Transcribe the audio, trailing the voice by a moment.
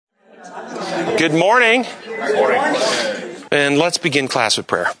Good morning. And let's begin class with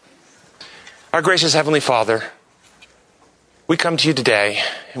prayer. Our gracious Heavenly Father, we come to you today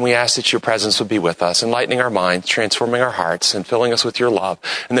and we ask that your presence would be with us, enlightening our minds, transforming our hearts, and filling us with your love,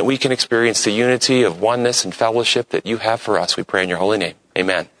 and that we can experience the unity of oneness and fellowship that you have for us. We pray in your holy name.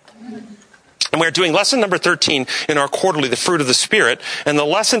 Amen. And we're doing lesson number 13 in our quarterly, The Fruit of the Spirit. And the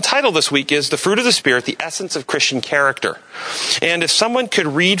lesson title this week is The Fruit of the Spirit, the Essence of Christian Character. And if someone could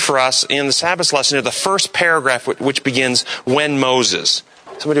read for us in the Sabbath lesson the first paragraph which begins, When Moses.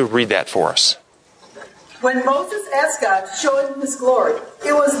 Somebody would read that for us. When Moses asked God to show him his glory,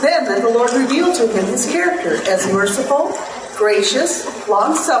 it was then that the Lord revealed to him his character as merciful, gracious,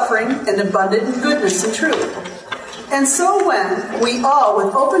 long-suffering, and abundant in goodness and truth. And so when we all,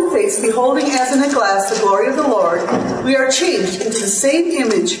 with open face, beholding as in a glass the glory of the Lord, we are changed into the same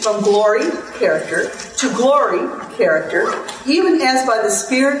image from glory, character, to glory, character, even as by the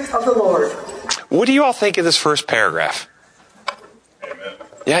Spirit of the Lord. What do you all think of this first paragraph? Amen.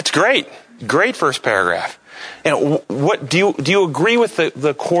 Yeah, it's great. Great first paragraph. And what do you agree with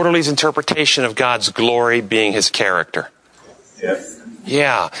the quarterly's interpretation of God's glory being his character? Yes.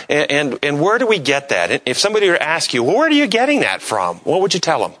 Yeah. And where do we get that? If somebody were to ask you, well, where are you getting that from? What would you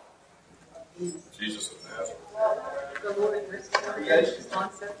tell them? Jesus of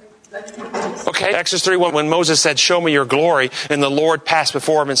Nazareth. Okay, Exodus 31, when Moses said, show me your glory, and the Lord passed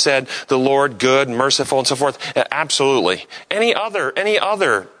before him and said, the Lord good, merciful, and so forth. Absolutely. Any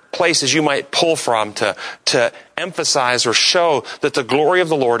other places you might pull from to emphasize or show that the glory of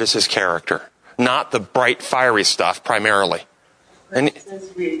the Lord is his character, not the bright, fiery stuff primarily. And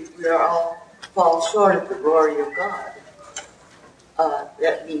since we all fall short of the glory of God,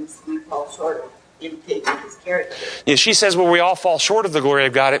 that means we fall short of imitating his character. Yeah, she says, well, we all fall short of the glory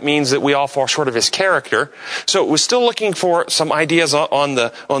of God. It means that we all fall short of his character. So we're still looking for some ideas on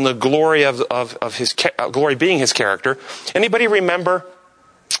the glory of his glory being his character. Anybody remember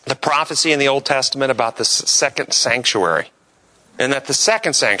the prophecy in the Old Testament about the second sanctuary? And that the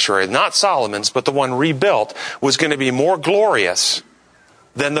second sanctuary, not Solomon's, but the one rebuilt, was going to be more glorious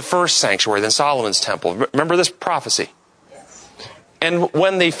than the first sanctuary, than Solomon's temple. Remember this prophecy? And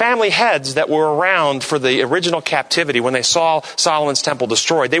when the family heads that were around for the original captivity, when they saw Solomon's temple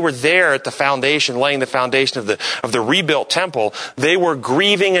destroyed, they were there at the foundation, laying the foundation of the rebuilt temple. They were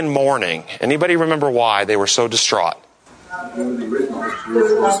grieving and mourning. Anybody remember why they were so distraught?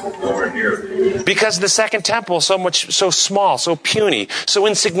 Because the second temple is so small, so puny, so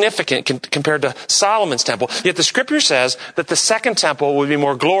insignificant compared to Solomon's temple. Yet the scripture says that the second temple would be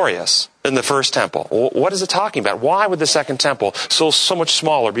more glorious than the first temple. What is it talking about? Why would the second temple, so much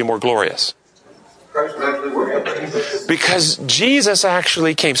smaller, be more glorious? Because Jesus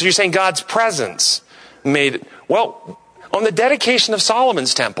actually came. So you're saying God's presence made, on the dedication of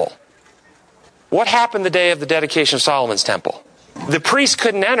Solomon's temple. What happened the day of the dedication of Solomon's temple? The priest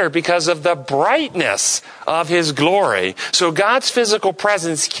couldn't enter because of the brightness of his glory. So God's physical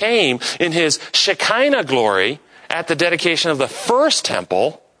presence came in his Shekinah glory at the dedication of the first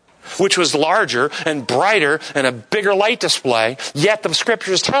temple, which was larger and brighter and a bigger light display. Yet the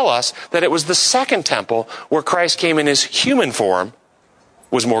scriptures tell us that it was the second temple where Christ came in his human form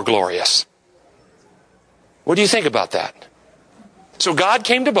was more glorious. What do you think about that? So God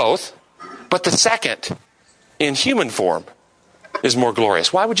came to both. But the second, in human form, is more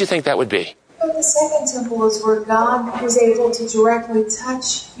glorious. Why would you think that would be? But the second temple is where God was able to directly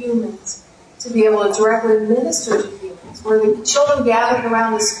touch humans, to be able to directly minister to humans, where the children gathered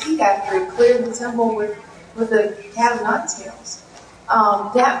around his feet after he cleared the temple with the cat of nine tails.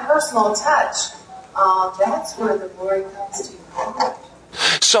 That personal touch, that's where the glory comes to you.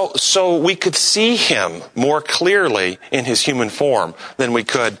 So we could see him more clearly in his human form than we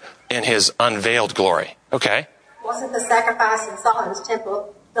could in his unveiled glory. Okay. Wasn't the sacrifice in Solomon's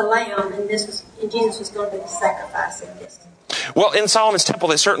temple the lamb, and Jesus was going to be sacrificing this? Well, in Solomon's temple,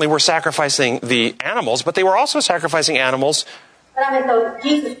 they certainly were sacrificing the animals, but they were also sacrificing animals. But I mean, though,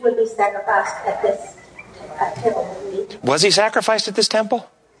 Jesus would be sacrificed at this temple. Was he sacrificed at this temple?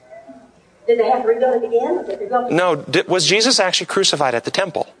 Did they have to rebuild it again? Or did they go? No. Was Jesus actually crucified at the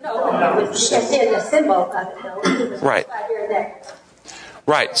temple? No. It was just a symbol of it, though. Right.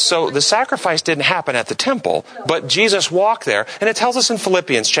 Right, so the sacrifice didn't happen at the temple, but Jesus walked there, and it tells us in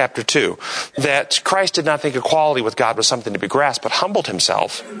Philippians chapter 2 that Christ did not think equality with God was something to be grasped, but humbled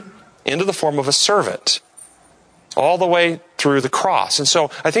himself into the form of a servant, all the way through the cross. And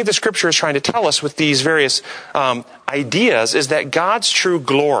so I think the scripture is trying to tell us with these various ideas is that God's true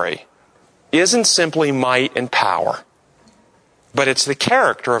glory isn't simply might and power, but it's the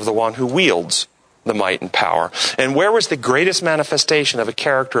character of the one who wields the might and power. And where was the greatest manifestation of a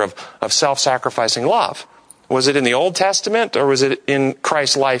character of self-sacrificing love? Was it in the Old Testament, or was it in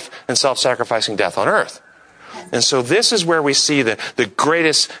Christ's life and self-sacrificing death on earth? And so this is where we see the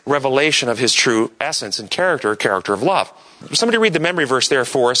greatest revelation of his true essence and character of love. Somebody read the memory verse there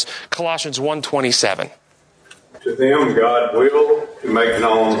for us, Colossians 1:27. To them God willed to make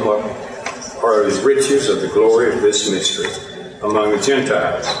known what are the riches of the glory of this mystery among the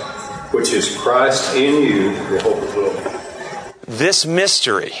Gentiles, which is Christ in you, the hope of glory. This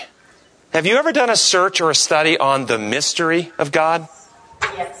mystery. Have you ever done a search or a study on the mystery of God?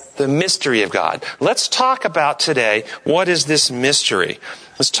 Yes. The mystery of God. Let's talk about today, what is this mystery?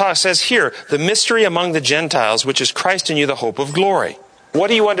 It says here, the mystery among the Gentiles, which is Christ in you, the hope of glory. What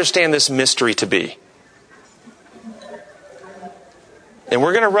do you understand this mystery to be? And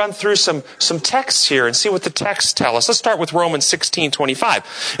we're going to run through some texts here and see what the texts tell us. Let's start with Romans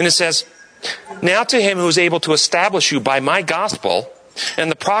 16:25. And it says, now to him who is able to establish you by my gospel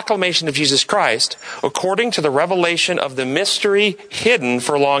and the proclamation of Jesus Christ, according to the revelation of the mystery hidden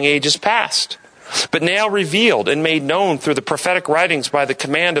for long ages past, but now revealed and made known through the prophetic writings by the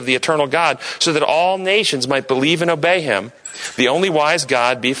command of the eternal God, so that all nations might believe and obey him, the only wise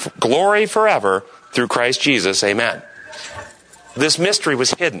God, be glory forever through Christ Jesus. Amen. This mystery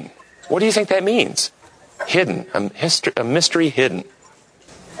was hidden. What do you think that means? Hidden. A mystery hidden.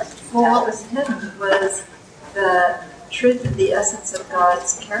 Well, what was hidden was the truth of the essence of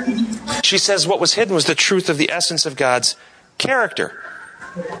God's character. She says what was hidden was the truth of the essence of God's character.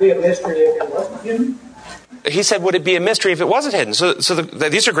 Would it be a mystery if it wasn't hidden? He said, would it be a mystery if it wasn't hidden? So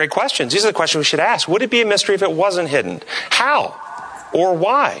these are great questions. These are the questions we should ask. Would it be a mystery if it wasn't hidden? How or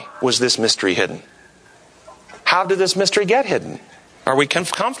why was this mystery hidden? How did this mystery get hidden? Are we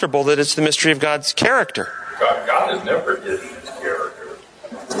comfortable that it's the mystery of God's character? God has never hidden his character.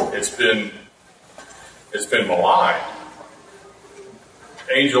 It's been maligned.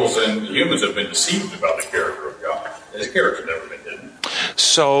 Angels and humans have been deceived about the character of God. His character's never been hidden.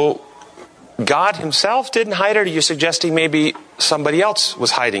 So God himself didn't hide it, or are you suggesting maybe somebody else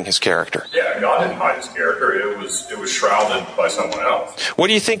was hiding his character? Yeah, God didn't hide his character. It was shrouded by someone else. What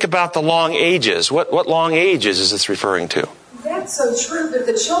do you think about the long ages? What long ages is this referring to? That's so true, but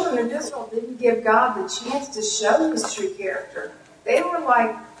the children of Israel didn't give God the chance to show his true character. They were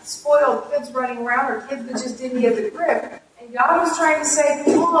like spoiled kids running around, or kids that just didn't get the grip. And God was trying to say,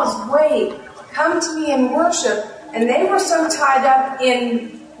 pause, wait, come to me and worship. And they were so tied up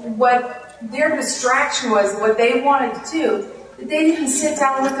in what their distraction was, what they wanted to do, that they didn't sit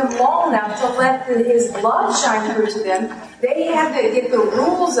down with him long enough to let his love shine through to them. They had to get the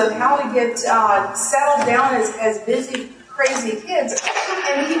rules of how to get settled down as busy, crazy kids.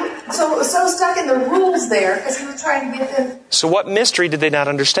 And he was so stuck in the rules there because he was trying to get them. So what mystery did they not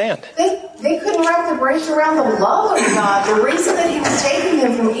understand? They couldn't wrap their brains around the love of God. The reason that he was taking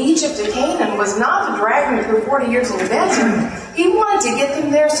them from Egypt to Canaan was not to drag them through 40 years in the desert. He wanted to get them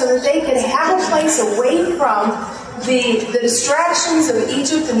there so that they could have a place away from the distractions of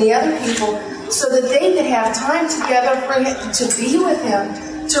Egypt and the other people, so that they could have time together for him, to be with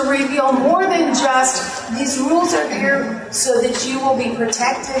him, to reveal more than just these rules are here so that you will be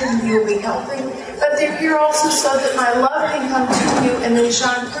protected and you will be helping, but they're here also so that my love can come to you and then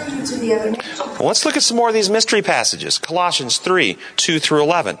shine through you to the other nations. Well, let's look at some more of these mystery passages. Colossians 3, 2 through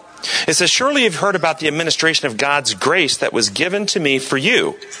 11. It says, surely you've heard about the administration of God's grace that was given to me for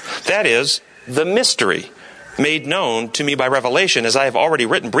you. That is, the mystery made known to me by revelation, as I have already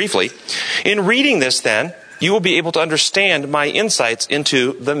written briefly. In reading this, then, you will be able to understand my insights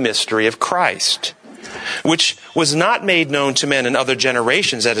into the mystery of Christ, which was not made known to men in other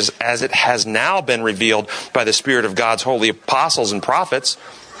generations as it has now been revealed by the Spirit of God's holy apostles and prophets.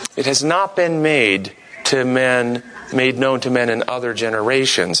 It has not been made known to men in other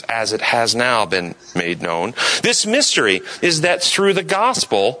generations as it has now been made known. This mystery is that through the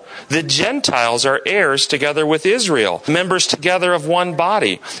gospel, the Gentiles are heirs together with Israel, members together of one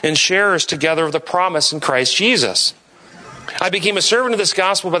body, and sharers together of the promise in Christ Jesus. I became a servant of this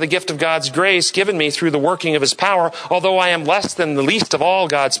gospel by the gift of God's grace given me through the working of his power. Although I am less than the least of all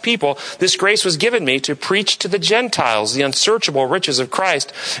God's people, this grace was given me to preach to the Gentiles the unsearchable riches of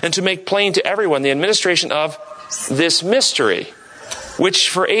Christ, and to make plain to everyone the administration of this mystery, which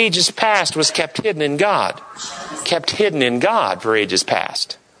for ages past was kept hidden in God. Kept hidden in God for ages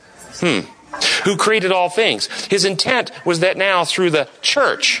past. Who created all things. His intent was that now through the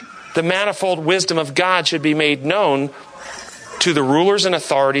church, the manifold wisdom of God should be made known to the rulers and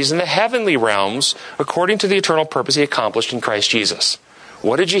authorities in the heavenly realms, according to the eternal purpose he accomplished in Christ Jesus.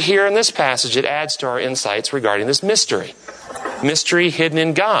 What did you hear in this passage? It adds to our insights regarding this mystery. Mystery hidden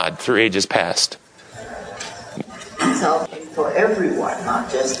in God through ages past. Salvation for everyone,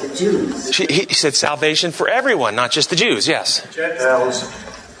 not just the Jews. He said salvation for everyone, not just the Jews. Yes. Gentiles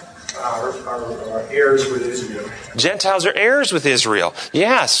are heirs with Israel. Gentiles are heirs with Israel.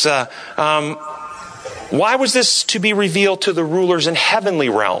 Yes. Why was this to be revealed to the rulers in heavenly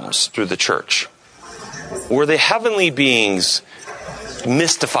realms through the church? Were the heavenly beings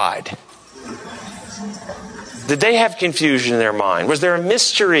mystified? Did they have confusion in their mind? Was there a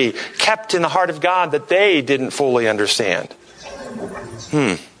mystery kept in the heart of God that they didn't fully understand?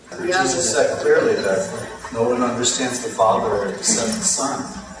 Jesus said clearly that no one understands the Father except the Son.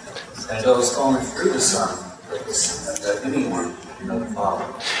 And it was only through the Son that anyone can know the Father.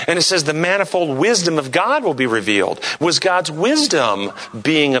 And it says the manifold wisdom of God will be revealed. Was God's wisdom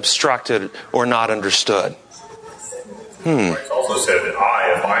being obstructed or not understood? It's also said that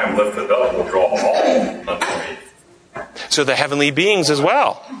if I am lifted up, will draw all unto me. So the heavenly beings as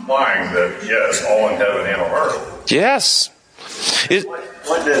well. Implying that, yes, all in heaven and on earth. Yes.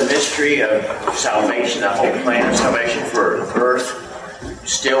 What the mystery of salvation, the whole plan of salvation for earth,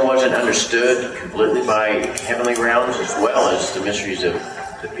 still wasn't understood completely by heavenly realms, as well as the mysteries of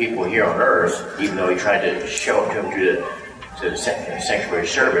the people here on earth, even though he tried to show it to them through the sanctuary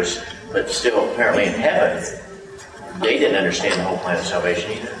service, but still apparently in heaven, they didn't understand the whole plan of salvation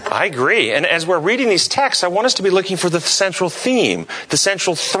either. I agree. And as we're reading these texts, I want us to be looking for the central theme, the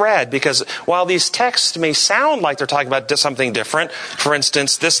central thread, because while these texts may sound like they're talking about something different, for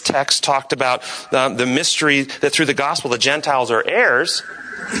instance, this text talked about the mystery that through the gospel the Gentiles are heirs,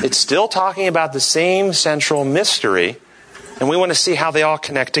 it's still talking about the same central mystery, and we want to see how they all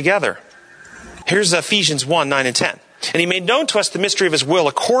connect together. Here's Ephesians 1, 9 and 10. And he made known to us the mystery of his will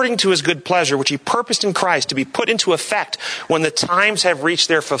according to his good pleasure, which he purposed in Christ to be put into effect when the times have reached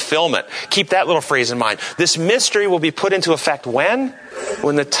their fulfillment. Keep that little phrase in mind. This mystery will be put into effect when?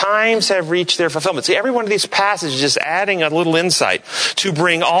 When the times have reached their fulfillment. See, every one of these passages is adding a little insight to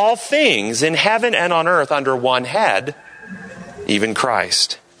bring all things in heaven and on earth under one head, even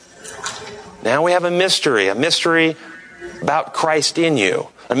Christ. Now we have a mystery about Christ in you,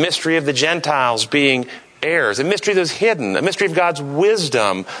 a mystery of the Gentiles being heirs, a mystery that was hidden, a mystery of God's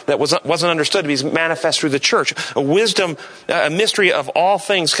wisdom that wasn't understood to be manifest through the church, a mystery of all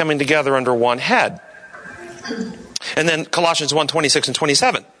things coming together under one head. And then Colossians 1, 26 and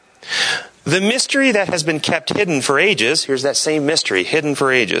 27. The mystery that has been kept hidden for ages, here's that same mystery, hidden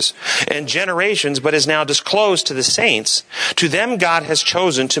for ages, and generations, but is now disclosed to the saints. To them God has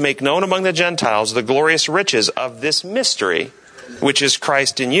chosen to make known among the Gentiles the glorious riches of this mystery, which is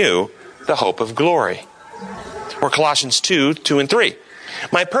Christ in you, the hope of glory. Or Colossians 2, 2 and 3.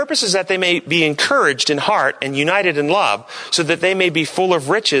 My purpose is that they may be encouraged in heart and united in love, so that they may be full of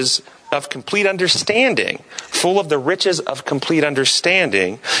riches of complete understanding, full of the riches of complete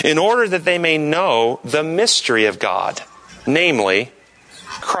understanding, in order that they may know the mystery of God, namely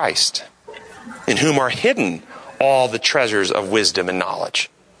Christ, in whom are hidden all the treasures of wisdom and knowledge.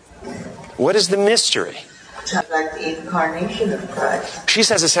 What is the mystery? Sounds like the incarnation of Christ. She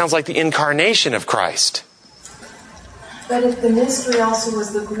says it sounds like the incarnation of Christ. But if the mystery also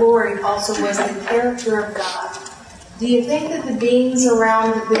was the glory, also was the character of God, do you think that the beings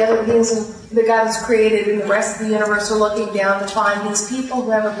around, the other beings that God has created in the rest of the universe are looking down to find these people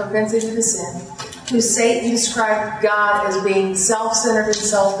who have a propensity to sin, who Satan described God as being self-centered and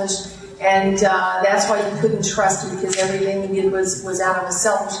selfish, and that's why you couldn't trust him because everything he did was out of a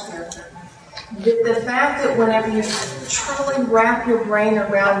selfish character? The fact that whenever you truly wrap your brain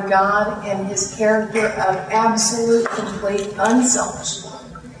around God and his character of absolute, complete unselfishness,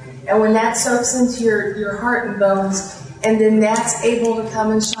 and when that soaks into your heart and bones, and then that's able to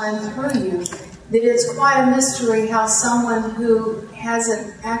come and shine through you, that it's quite a mystery how someone who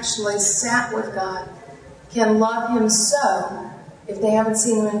hasn't actually sat with God can love him so, if they haven't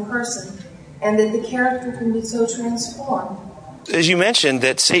seen him in person, and that the character can be so transformed. As you mentioned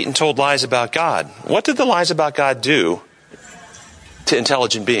that Satan told lies about God. What did the lies about God do to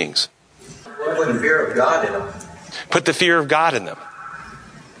intelligent beings? Put the fear of God in them. Put the fear of God in them.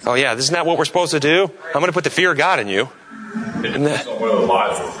 Oh yeah, isn't that what we're supposed to do? I'm going to put the fear of God in you. It depends on whether the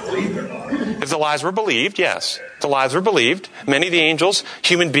lies were believed or not. If the lies were believed, yes. The lies were believed. Many of the angels,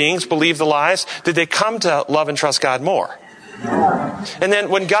 human beings, believed the lies. Did they come to love and trust God more? And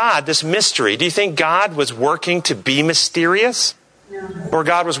then when God, this mystery, do you think God was working to be mysterious? Or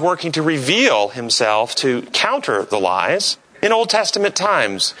God was working to reveal himself to counter the lies? In Old Testament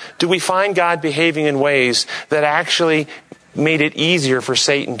times, do we find God behaving in ways that actually made it easier for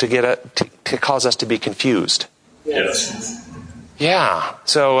Satan to cause us to be confused? Yes. Yeah.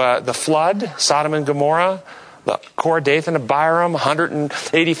 So the flood, Sodom and Gomorrah, Korah, Dathan, and Abiram,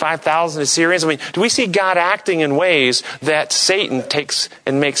 185,000 Assyrians. I mean, do we see God acting in ways that Satan takes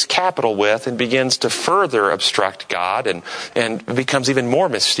and makes capital with and begins to further obstruct God and becomes even more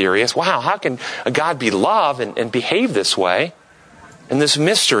mysterious? Wow, how can God be love and behave this way? And this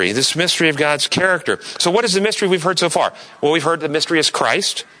mystery of God's character. So what is the mystery we've heard so far? Well, we've heard the mystery is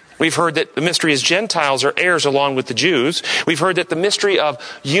Christ. We've heard that the mystery is Gentiles are heirs along with the Jews. We've heard that the mystery of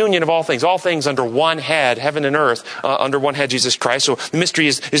union of all things under one head, heaven and earth, under one head, Jesus Christ. So the mystery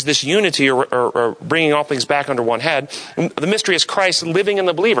is this unity or bringing all things back under one head. The mystery is Christ living in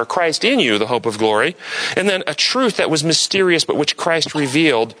the believer, Christ in you, the hope of glory. And then a truth that was mysterious but which Christ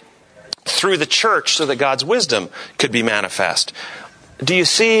revealed through the church so that God's wisdom could be manifest. Do you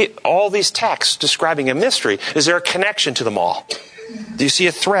see all these texts describing a mystery? Is there a connection to them all? Do you see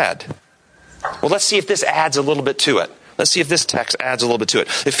a thread? Well, let's see if this adds a little bit to it. Let's see if this text adds a little bit to it.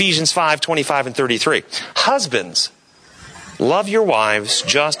 Ephesians 5:25 and 33. Husbands, love your wives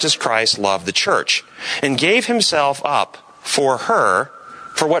just as Christ loved the church and gave himself up for her.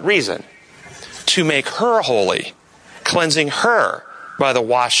 For what reason? To make her holy, cleansing her by the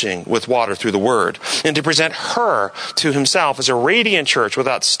washing with water through the word, and to present her to himself as a radiant church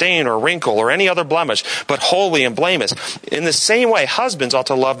without stain or wrinkle or any other blemish, but holy and blameless. In the same way, husbands ought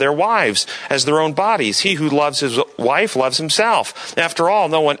to love their wives as their own bodies. He who loves his wife loves himself. After all,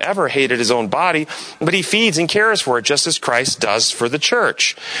 no one ever hated his own body, but he feeds and cares for it just as Christ does for the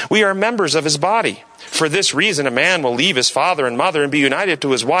church. We are members of his body. For this reason, a man will leave his father and mother and be united to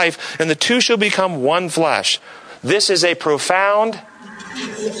his wife, and the two shall become one flesh. This is a profound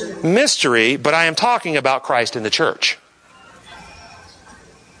mystery, but I am talking about Christ in the church.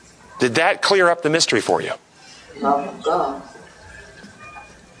 Did that clear up the mystery for you? Love of God.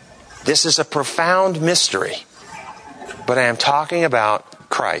 This is a profound mystery, but I am talking about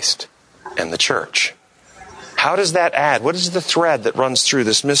Christ and the church. How does that add? What is the thread that runs through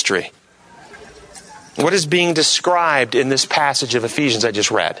this mystery? What is being described in this passage of Ephesians I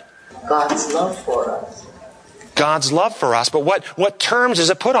just read? God's love for us. God's love for us, but what terms is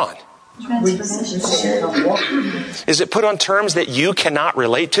it put on? Is it put on terms that you cannot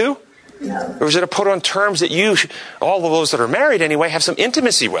relate to? No. Or is it put on terms that you, all of those that are married anyway, have some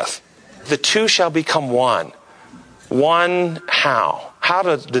intimacy with? The two shall become one. One how? How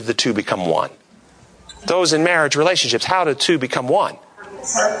did the two become one? Those in marriage relationships, how did two become one?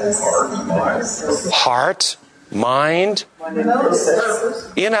 Heart, mind.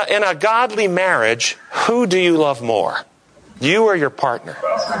 In a godly marriage, who do you love more? You or your partner?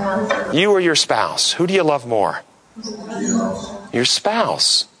 You or your spouse? Who do you love more? Your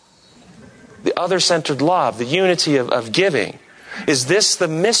spouse. The other-centered love, the unity of giving. Is this the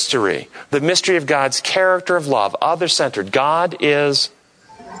mystery of God's character of love, other-centered? God is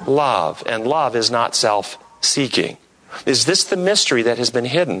love, and love is not self-seeking. Is this the mystery that has been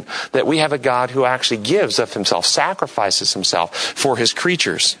hidden? That we have a God who actually gives of himself, sacrifices himself for his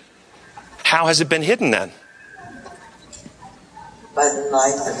creatures. How has it been hidden then? By the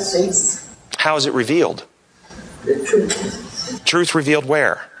light of faith. How is it revealed? The truth. Truth revealed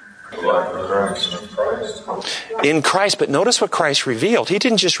where? In Christ. But notice what Christ revealed. He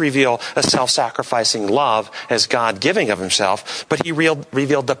didn't just reveal a self-sacrificing love as God giving of himself, but he revealed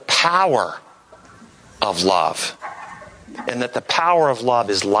the power of love. And that the power of love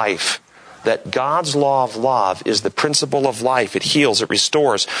is life. That God's law of love is the principle of life. It heals, it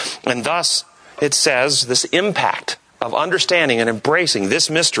restores. And thus, it says, this impact of understanding and embracing this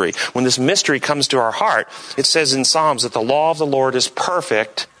mystery, when this mystery comes to our heart, it says in Psalms that the law of the Lord is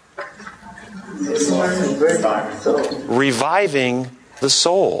perfect, reviving the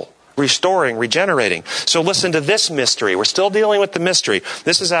soul, restoring, regenerating. So listen to this mystery. We're still dealing with the mystery.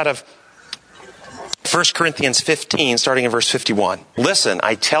 This is out of 1 Corinthians 15, starting in verse 51. Listen,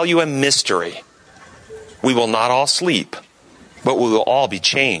 I tell you a mystery. We will not all sleep, but we will all be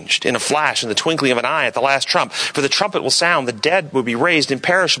changed. In a flash, in the twinkling of an eye, at the last trump. For the trumpet will sound, the dead will be raised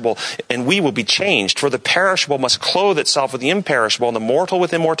imperishable, and we will be changed. For the perishable must clothe itself with the imperishable, and the mortal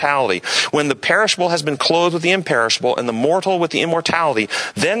with immortality. When the perishable has been clothed with the imperishable, and the mortal with the immortality,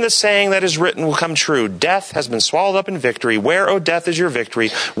 then the saying that is written will come true. Death has been swallowed up in victory. Where, O death, is your victory?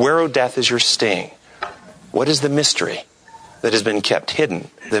 Where, O death, is your sting? What is the mystery that has been kept hidden?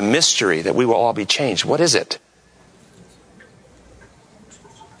 The mystery that we will all be changed. What is it?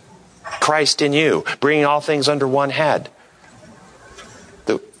 Christ in you, bringing all things under one head.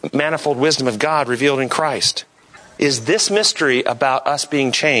 The manifold wisdom of God revealed in Christ. Is this mystery about us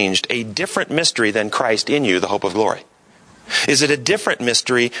being changed a different mystery than Christ in you, the hope of glory? Is it a different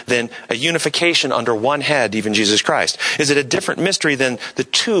mystery than a unification under one head, even Jesus Christ? Is it a different mystery than the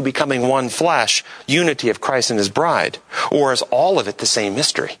two becoming one flesh, unity of Christ and his bride? Or is all of it the same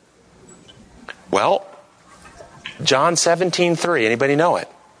mystery? Well, John 17:3, anybody know it?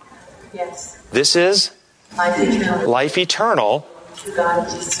 Yes. This is Life eternal. life eternal. To God and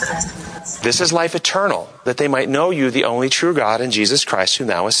Jesus Christ. This is life eternal, that they might know you, the only true God, and Jesus Christ, whom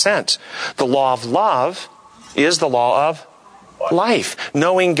thou hast sent. The law of love is the law of life.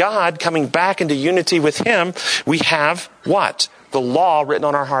 Knowing God, coming back into unity with him, we have what? The law written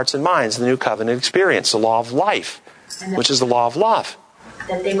on our hearts and minds, the new covenant experience, the law of life, which is the law of love.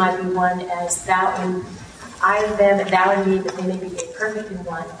 That they might be one as thou and I in them, and thou in me, that they may be made perfect in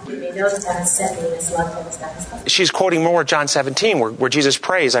one. They may know that thou hast sent me, and hast loved them as thou hast loved me. She's quoting more John 17, where Jesus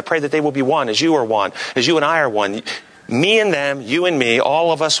prays, I pray that they will be one as you are one, as you and I are one. Me and them, you and me,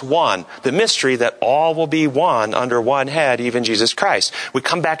 all of us one. The mystery that all will be one under one head, even Jesus Christ. We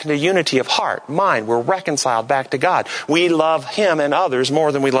come back into unity of heart, mind. We're reconciled back to God. We love him and others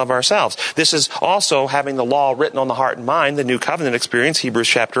more than we love ourselves. This is also having the law written on the heart and mind, the new covenant experience, Hebrews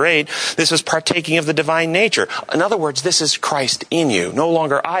chapter 8. This is partaking of the divine nature. In other words, this is Christ in you. No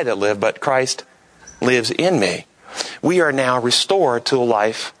longer I that live, but Christ lives in me. We are now restored to a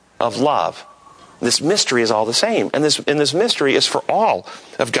life of love. This mystery is all the same. And this mystery is for all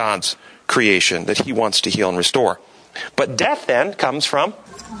of God's creation that he wants to heal and restore. But death then comes from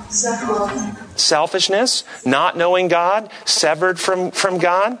selfishness, not knowing God, severed from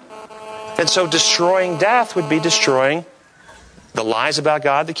God. And so destroying death would be destroying the lies about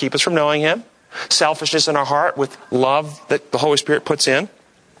God that keep us from knowing him, selfishness in our heart with love that the Holy Spirit puts in.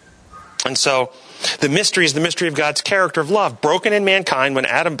 And so the mystery is the mystery of God's character of love, broken in mankind when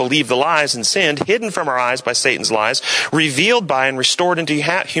Adam believed the lies and sinned, hidden from our eyes by Satan's lies, revealed by and restored into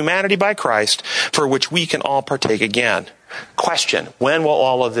humanity by Christ, for which we can all partake again. Question, when will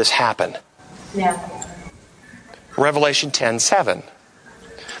all of this happen? Now. Revelation 10:7.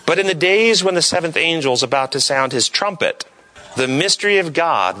 But in the days when the seventh angel is about to sound his trumpet, the mystery of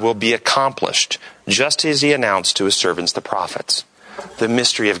God will be accomplished, just as he announced to his servants the prophets. The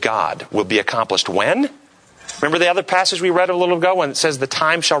mystery of God will be accomplished when? Remember the other passage we read a little ago when it says the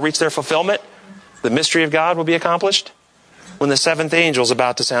time shall reach their fulfillment? The mystery of God will be accomplished when the seventh angel is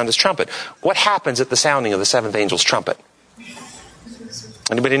about to sound his trumpet. What happens at the sounding of the seventh angel's trumpet?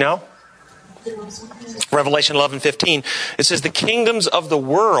 Anybody know? Revelation 11:15. It says the kingdoms of the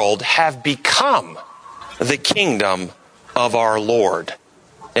world have become the kingdom of our Lord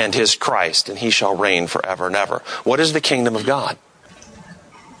and his Christ, and he shall reign forever and ever. What is the kingdom of God?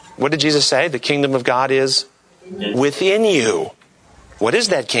 What did Jesus say? The kingdom of God is within you. What is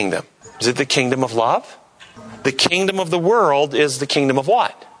that kingdom? Is it the kingdom of love? The kingdom of the world is the kingdom of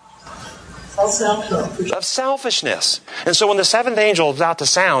what? Of selfishness. And so when the seventh angel is about to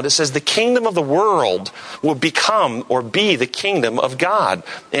sound, it says the kingdom of the world will become or be the kingdom of God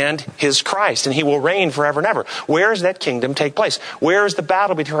and his Christ, and he will reign forever and ever. Where does that kingdom take place? Where is the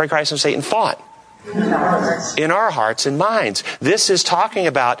battle between Christ and Satan fought? In our hearts and minds. This is talking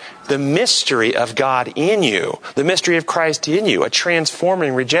about the mystery of God in you, the mystery of Christ in you, a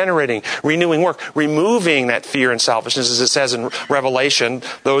transforming, regenerating, renewing work, removing that fear and selfishness, as it says in Revelation,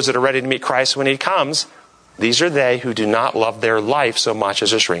 those that are ready to meet Christ when he comes. These are they who do not love their life so much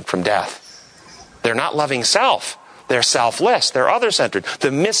as to shrink from death. They're not loving self. They're selfless. They're other-centered. The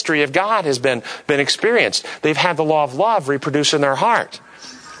mystery of God has been experienced. They've had the law of love reproduced in their heart.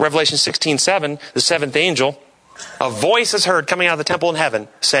 Revelation 16:7, the seventh angel, a voice is heard coming out of the temple in heaven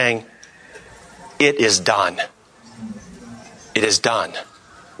saying, it is done. It is done.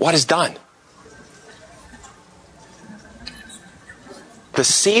 What is done? The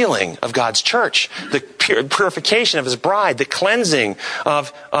sealing of God's church, the purification of his bride, the cleansing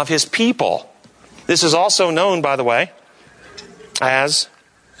of his people. This is also known, by the way, as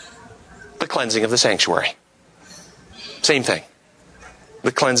the cleansing of the sanctuary. Same thing.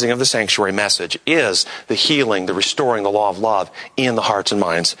 The cleansing of the sanctuary message is the healing, the restoring, the law of love in the hearts and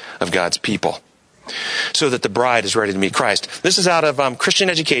minds of God's people, so that the bride is ready to meet Christ. This is out of Christian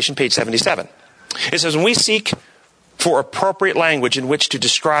Education, page 77. It says, when we seek for appropriate language in which to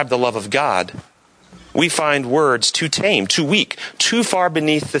describe the love of God, we find words too tame, too weak, too far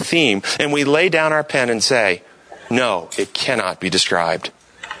beneath the theme, and we lay down our pen and say, no, it cannot be described.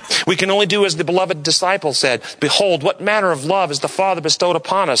 We can only do as the beloved disciple said, behold, what manner of love has the Father bestowed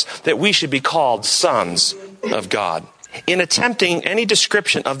upon us, that we should be called sons of God. In attempting any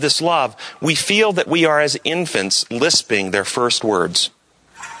description of this love, we feel that we are as infants lisping their first words.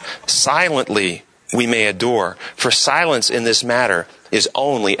 Silently we may adore, for silence in this matter is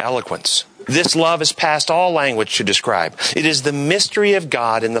only eloquence. This love is past all language to describe. It is the mystery of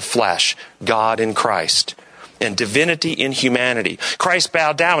God in the flesh, God in Christ, and divinity in humanity. Christ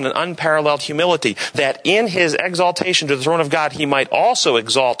bowed down in unparalleled humility, that in his exaltation to the throne of God, he might also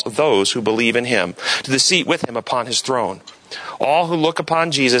exalt those who believe in him to the seat with him upon his throne. All who look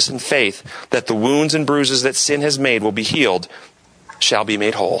upon Jesus in faith, that the wounds and bruises that sin has made will be healed, shall be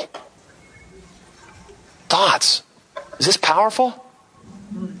made whole. Thoughts? Is this powerful?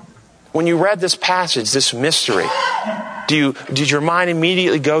 When you read this passage, this mystery, did your mind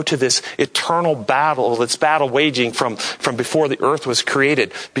immediately go to this eternal battle, this battle waging from before the earth was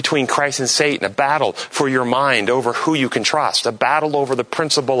created between Christ and Satan, a battle for your mind over who you can trust, a battle over the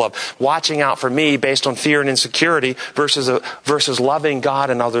principle of watching out for me based on fear and insecurity versus loving God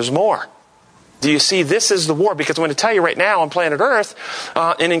and others more? Do you see, this is the war? Because I'm going to tell you right now on planet Earth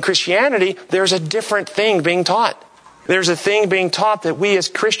and in Christianity, there's a different thing being taught. There's a thing being taught that we as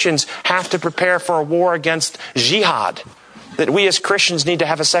Christians have to prepare for a war against jihad. That we as Christians need to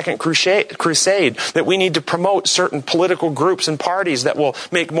have a second crusade. That we need to promote certain political groups and parties that will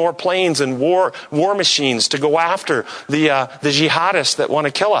make more planes and war machines to go after the jihadists that want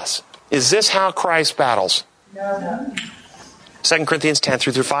to kill us. Is this how Christ battles? No. 2 Corinthians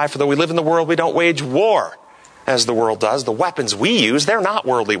 10:3-5, for though we live in the world, we don't wage war as the world does. The weapons we use, they're not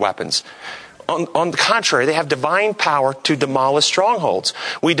worldly weapons. On the contrary, they have divine power to demolish strongholds.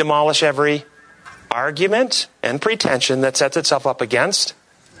 We demolish every argument and pretension that sets itself up against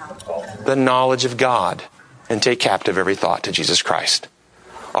the knowledge of God and take captive every thought to Jesus Christ.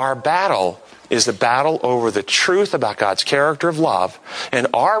 Our battle is the battle over the truth about God's character of love, and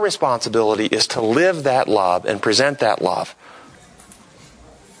our responsibility is to live that love and present that love.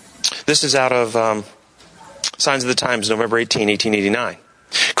 This is out of Signs of the Times, November 18, 1889.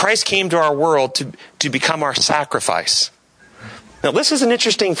 Christ came to our world to become our sacrifice. Now, this is an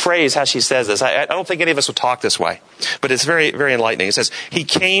interesting phrase, how she says this. I don't think any of us would talk this way, but it's very, very enlightening. It says, he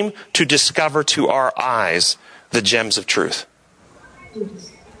came to discover to our eyes the gems of truth.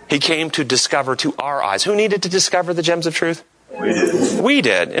 He came to discover to our eyes. Who needed to discover the gems of truth? We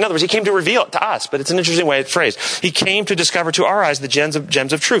did. In other words, he came to reveal it to us, but it's an interesting way it's phrased. He came to discover to our eyes the gems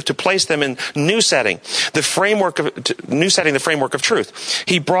of truth, to place them in new setting, the framework of truth.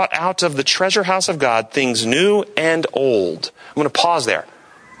 He brought out of the treasure house of God things new and old. I'm going to pause there.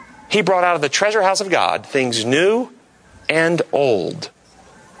 He brought out of the treasure house of God things new and old.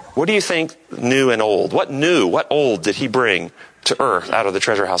 What do you think new and old? What new, what old did he bring to earth out of the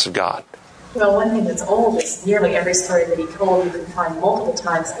treasure house of God? Well, one thing that's old is nearly every story that he told you can find multiple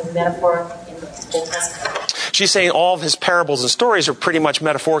times in metaphor in the Old Testament. She's saying all of his parables and stories are pretty much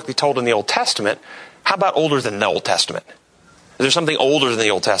metaphorically told in the Old Testament. How about older than the Old Testament? Is there something older than the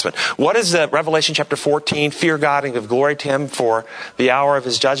Old Testament? What is Revelation chapter 14? Fear God and give glory to him, for the hour of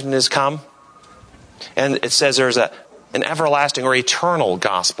his judgment is come. And it says there's an everlasting or eternal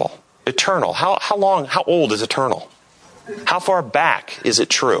gospel. Eternal. How long, how old is eternal? How far back is it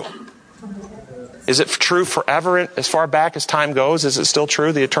true? Is it true forever, as far back as time goes? Is it still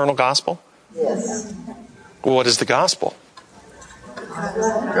true, the eternal gospel? Yes. Well, what is the gospel?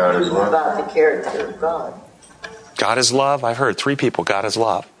 God is love. About the character of God. God is love. I've heard 3 people, God is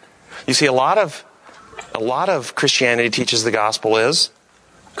love. You see, a lot of Christianity teaches the gospel is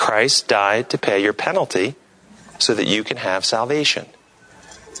Christ died to pay your penalty so that you can have salvation.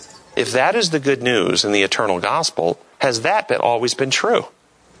 If that is the good news in the eternal gospel, has that always been true?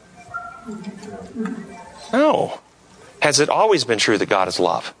 No. Has it always been true that God is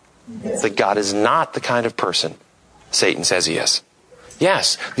love? That God is not the kind of person Satan says he is?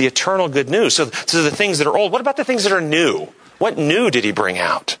 Yes, the eternal good news. So the things that are old, what about the things that are new? What new did he bring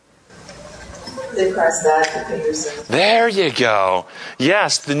out? That Christ died to pay your sins. There you go.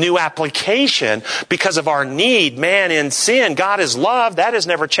 Yes, the new application because of our need, man in sin. God is love. That has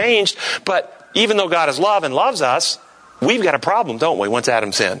never changed. But even though God is love and loves us, we've got a problem, don't we, once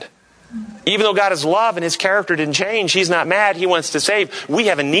Adam sinned? Even though God is love and his character didn't change, he's not mad, he wants to save. We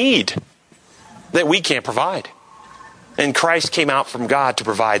have a need that we can't provide. And Christ came out from God to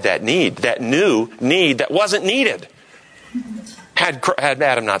provide that need, that new need that wasn't needed had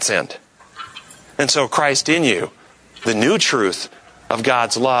Adam not sinned. And so Christ in you, the new truth of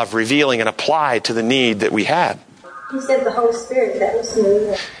God's love revealing and applied to the need that we had. He sent the Holy Spirit, that was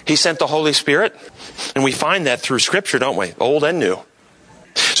new. He sent the Holy Spirit, and we find that through Scripture, don't we? Old and new.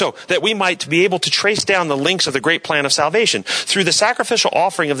 So that we might be able to trace down the links of the great plan of salvation. Through the sacrificial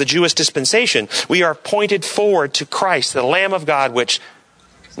offering of the Jewish dispensation, we are pointed forward to Christ, the Lamb of God, which,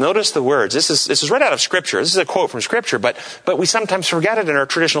 notice the words, this is right out of Scripture. This is a quote from Scripture, but we sometimes forget it in our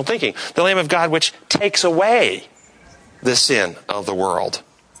traditional thinking. The Lamb of God which takes away the sin of the world.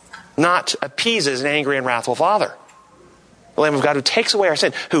 not appeases an angry and wrathful Father. The Lamb of God who takes away our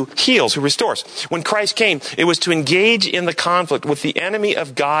sin, who heals, who restores. When Christ came, it was to engage in the conflict with the enemy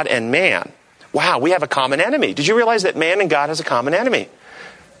of God and man. Wow, we have a common enemy. Did you realize that man and God has a common enemy?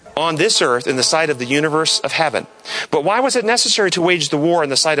 On this earth, in the sight of the universe of heaven. But why was it necessary to wage the war in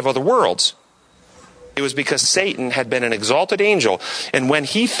the sight of other worlds? It was because Satan had been an exalted angel, and when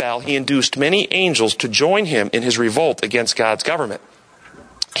he fell, he induced many angels to join him in his revolt against God's government.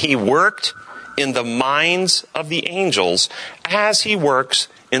 He worked in the minds of the angels as he works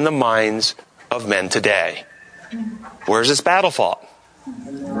in the minds of men today. Where's this battle fought?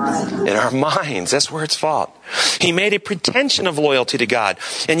 In our minds. That's where it's fought. He made a pretension of loyalty to God,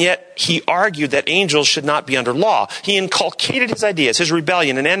 and yet he argued that angels should not be under law. He inculcated his ideas. His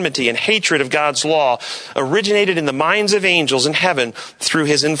rebellion and enmity and hatred of God's law originated in the minds of angels in heaven through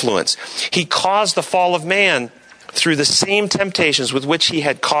his influence. He caused the fall of man through the same temptations with which he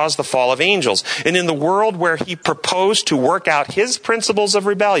had caused the fall of angels. And in the world where he proposed to work out his principles of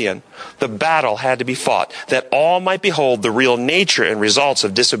rebellion, the battle had to be fought, that all might behold the real nature and results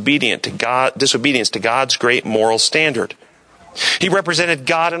of disobedience to God's great moral standard. He represented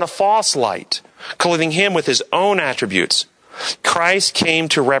God in a false light, clothing him with his own attributes. Christ came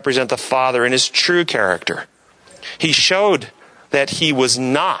to represent the Father in his true character. He showed that he was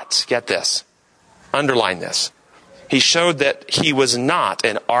not, get this, underline this, he showed that he was not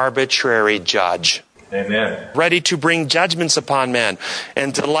an arbitrary judge. Amen. Ready to bring judgments upon men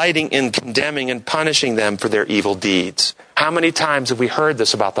and delighting in condemning and punishing them for their evil deeds. How many times have we heard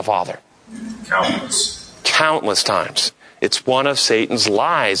this about the Father? Countless. Countless times. It's one of Satan's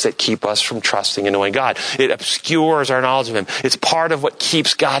lies that keep us from trusting and knowing God. It obscures our knowledge of him. It's part of what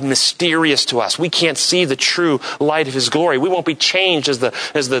keeps God mysterious to us. We can't see the true light of his glory. We won't be changed, as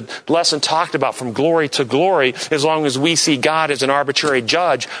the lesson talked about, from glory to glory, as long as we see God as an arbitrary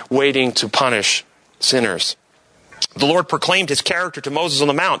judge waiting to punish sinners. The Lord proclaimed his character to Moses on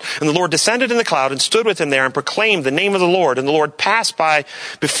the mount, and the Lord descended in the cloud and stood with him there and proclaimed the name of the Lord. And the Lord passed by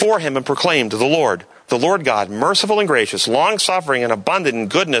before him and proclaimed, the Lord God, merciful and gracious, long-suffering and abundant in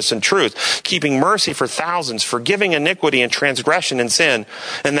goodness and truth, keeping mercy for thousands, forgiving iniquity and transgression and sin,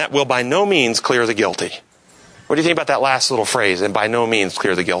 and that will by no means clear the guilty. What do you think about that last little phrase, and by no means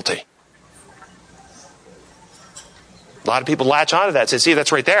clear the guilty? A lot of people latch onto that and say, see,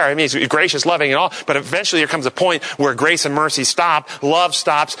 that's right there. I mean, he's gracious, loving, and all. But eventually there comes a point where grace and mercy stop, love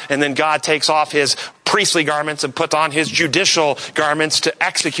stops, and then God takes off his priestly garments and puts on his judicial garments to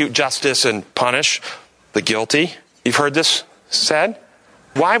execute justice and punish the guilty. You've heard this said?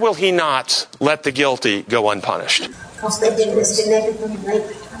 Why will he not let the guilty go unpunished? Because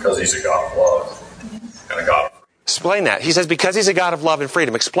he's a God of love and a God of freedom. Explain that. He says because he's a God of love and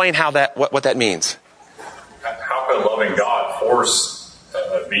freedom. Explain how what that means. How could a loving God force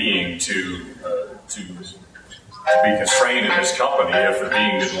a being to be constrained in his company if the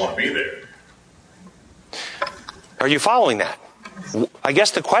being didn't want to be there? Are you following that? I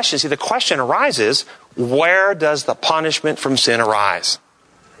guess the question arises, where does the punishment from sin arise?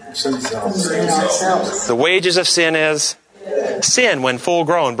 The wages of sin is sin, when full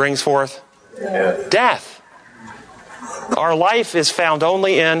grown, brings forth death. Our life is found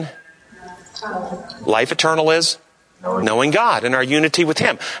only in life eternal is knowing God and our unity with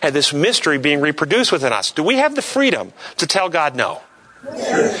him. And this mystery being reproduced within us. Do we have the freedom to tell God no?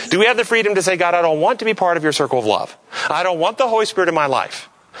 Do we have the freedom to say, God, I don't want to be part of your circle of love. I don't want the Holy Spirit in my life.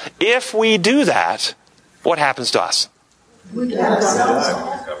 If we do that, what happens to us?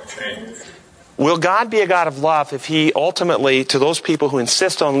 Will God be a God of love if he ultimately, to those people who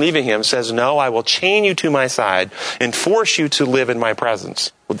insist on leaving him, says, no, I will chain you to my side and force you to live in my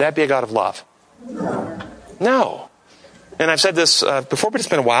presence? Would that be a God of love? No. And I've said this before, but it's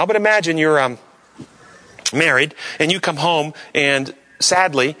been a while. But imagine you're married and you come home and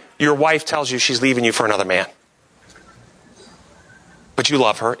sadly your wife tells you she's leaving you for another man. But you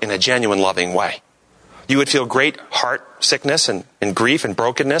love her in a genuine loving way. You would feel great heart sickness and grief and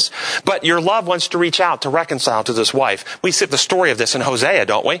brokenness. But your love wants to reach out to reconcile to this wife. We see the story of this in Hosea,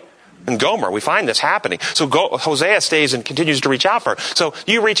 don't we? In Gomer, we find this happening. So Hosea stays and continues to reach out for her. So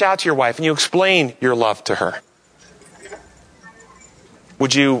you reach out to your wife and you explain your love to her.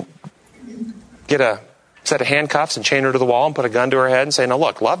 Would you get a set of handcuffs and chain her to the wall and put a gun to her head and say, no,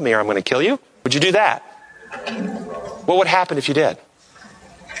 look, love me or I'm going to kill you? Would you do that? What would happen if you did?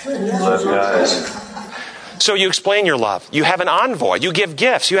 So you explain your love. You have an envoy. You give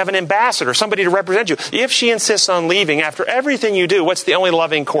gifts. You have an ambassador, somebody to represent you. If she insists on leaving after everything you do, what's the only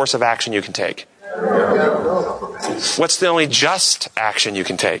loving course of action you can take? What's the only just action you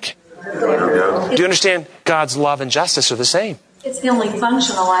can take? Do you understand? God's love and justice are the same. It's the only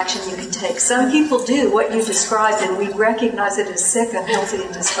functional action you can take. Some people do what you described, and we recognize it as sick, unhealthy,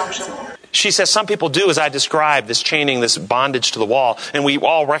 and dysfunctional. She says some people do as I described, this chaining, this bondage to the wall, and we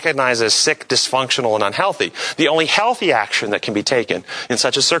all recognize it as sick, dysfunctional, and unhealthy. The only healthy action that can be taken in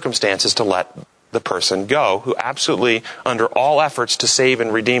such a circumstance is to let the person go, who absolutely, under all efforts to save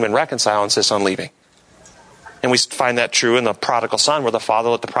and redeem and reconcile, insists on leaving. And we find that true in the prodigal son, where the father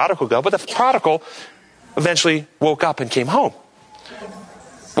let the prodigal go, but the prodigal eventually woke up and came home.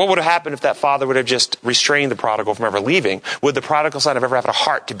 What would have happened if that father would have just restrained the prodigal from ever leaving? Would the prodigal son have ever had a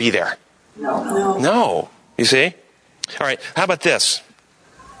heart to be there? No. You see? All right, how about this?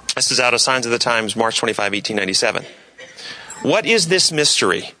 This is out of Signs of the Times, March 25, 1897. What is this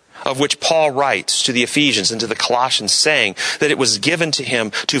mystery of which Paul writes to the Ephesians and to the Colossians, saying that it was given to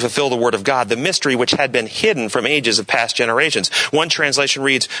him to fulfill the word of God, the mystery which had been hidden from ages of past generations? One translation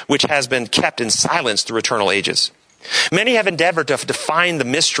reads, which has been kept in silence through eternal ages. Many have endeavored to define the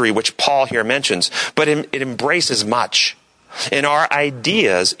mystery which Paul here mentions, but it embraces much. And our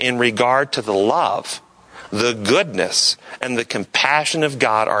ideas in regard to the love, the goodness, and the compassion of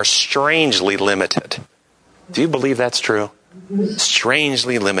God are strangely limited. Do you believe that's true?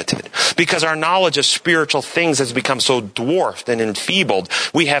 Strangely limited. Because our knowledge of spiritual things has become so dwarfed and enfeebled,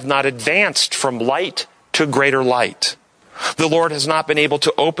 we have not advanced from light to greater light. The Lord has not been able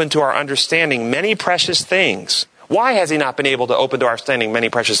to open to our understanding many precious things. Why has he not been able to open to our understanding many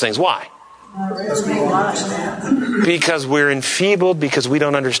precious things? Why? Because we're enfeebled, because we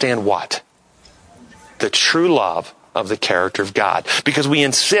don't understand what? The true love of the character of God. Because we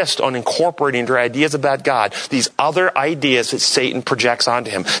insist on incorporating into our ideas about God these other ideas that Satan projects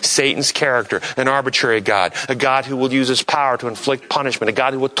onto him. Satan's character, an arbitrary God, a God who will use his power to inflict punishment, a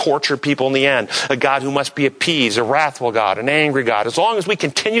God who will torture people in the end, a God who must be appeased, a wrathful God, an angry God. As long as we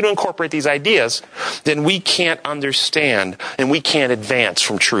continue to incorporate these ideas, then we can't understand and we can't advance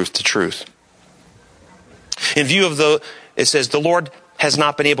from truth to truth. In view of it says, the Lord has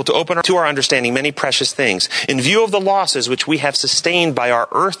not been able to open to our understanding many precious things. In view of the losses which we have sustained by our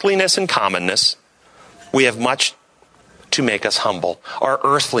earthliness and commonness, we have much to make us humble. Our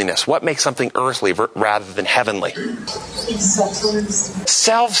earthliness. What makes something earthly rather than heavenly?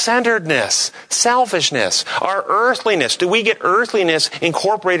 Self-centeredness. Selfishness. Our earthliness. Do we get earthliness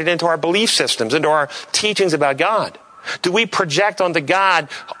incorporated into our belief systems, into our teachings about God? Do we project onto God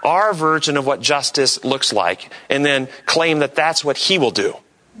our version of what justice looks like and then claim that that's what he will do?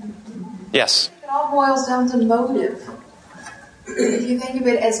 Yes? It all boils down to motive. If you think of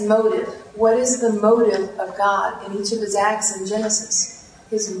it as motive, what is the motive of God in each of his acts in Genesis?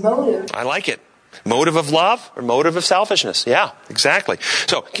 His motive. I like it. Motive of love or motive of selfishness? Yeah, exactly.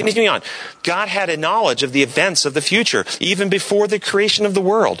 So, continuing on. God had a knowledge of the events of the future, even before the creation of the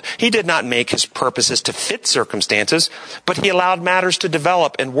world. He did not make his purposes to fit circumstances, but he allowed matters to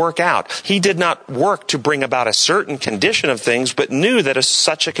develop and work out. He did not work to bring about a certain condition of things, but knew that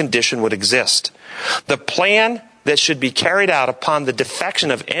such a condition would exist. The plan that should be carried out upon the defection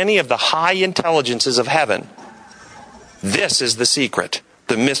of any of the high intelligences of heaven. This is the secret.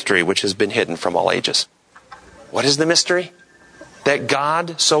 The mystery which has been hidden from all ages. What is the mystery? That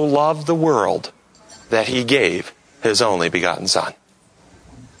God so loved the world that he gave his only begotten Son.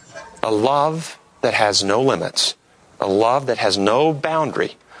 A love that has no limits. A love that has no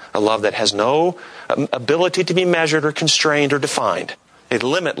boundary. A love that has no ability to be measured or constrained or defined. A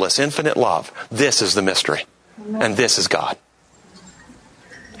limitless, infinite love. This is the mystery. And this is God.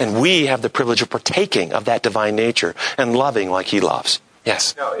 And we have the privilege of partaking of that divine nature and loving like he loves.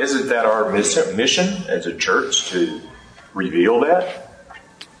 Yes. Now, isn't that our mission as a church to reveal that?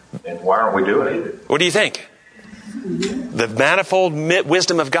 And why aren't we doing it? What do you think? The manifold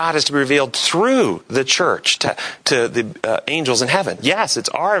wisdom of God is to be revealed through the church to the angels in heaven. Yes, it's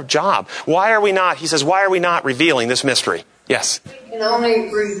our job. Why are we not? He says, why are we not revealing this mystery? Yes. We can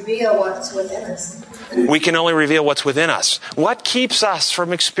only reveal what's within us. We can only reveal what's within us. What keeps us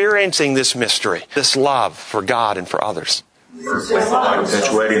from experiencing this mystery, this love for God and for others?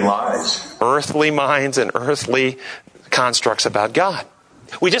 Perpetuating lies. Earthly minds and earthly constructs about God.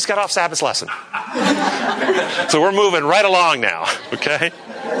 We just got off Sabbath's lesson. So we're moving right along now. Okay?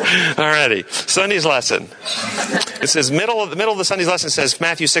 Alrighty. Sunday's lesson. It says, the middle of the Sunday's lesson says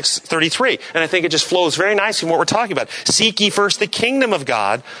Matthew 6:33. And I think it just flows very nicely from what we're talking about. Seek ye first the kingdom of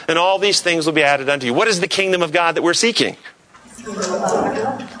God, and all these things will be added unto you. What is the kingdom of God that we're seeking?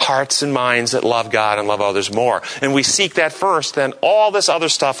 Hearts and minds that love God and love others more. And we seek that first, then all this other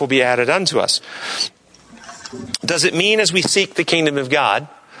stuff will be added unto us. Does it mean as we seek the kingdom of God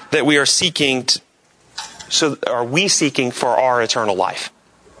that we are seeking, so are we seeking for our eternal life?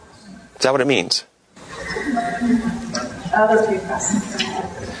 Is that what it means? Other people.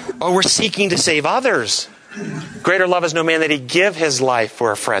 Oh, we're seeking to save others. Greater love is no man that he give his life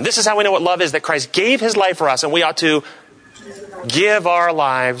for a friend. This is how we know what love is, that Christ gave his life for us, and we ought to give our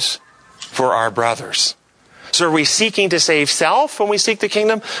lives for our brothers. So are we seeking to save self when we seek the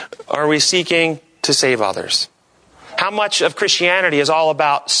kingdom? Or are we seeking to save others? How much of Christianity is all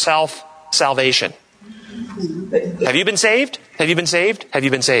about self-salvation? Have you been saved? Have you been saved? Have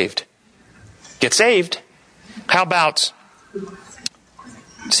you been saved? Get saved. How about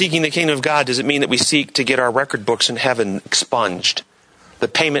seeking the kingdom of God? Does it mean that we seek to get our record books in heaven expunged? The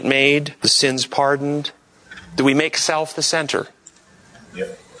payment made? The sins pardoned? Do we make self the center?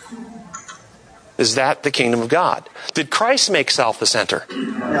 Yep. Is that the kingdom of God? Did Christ make self the center?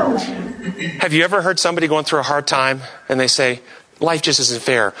 No. Have you ever heard somebody going through a hard time and they say, life just isn't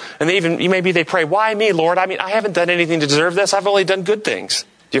fair? And maybe they pray, why me, Lord? I mean, I haven't done anything to deserve this. I've only done good things.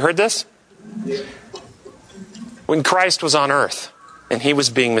 You heard this? When Christ was on earth and he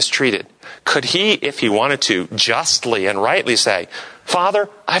was being mistreated, could he, if he wanted to, justly and rightly say, Father,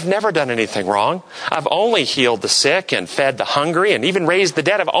 I've never done anything wrong. I've only healed the sick and fed the hungry and even raised the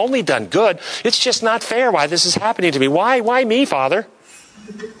dead. I've only done good. It's just not fair why this is happening to me. Why me, Father?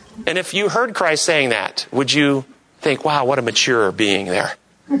 And if you heard Christ saying that, would you think, wow, what a mature being there?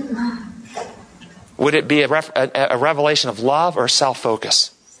 Would it be a revelation of love or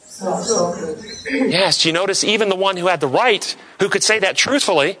self-focus? Yes, do you notice even the one who had the right, who could say that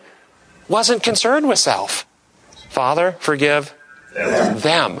truthfully, wasn't concerned with self. Father, forgive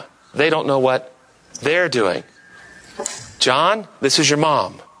them. They don't know what they're doing. John, this is your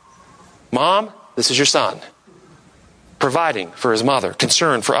mom. Mom, this is your son. Providing for his mother,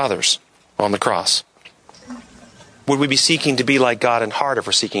 concern for others on the cross. Would we be seeking to be like God in heart if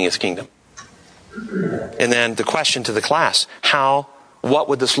we're seeking his kingdom? And then the question to the class, what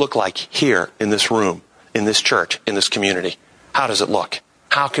would this look like here in this room, in this church, in this community? How does it look?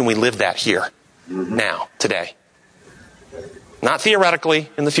 How can we live that here, now, today? Not theoretically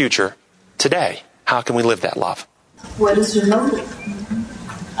in the future, today. How can we live that love? What is your motive?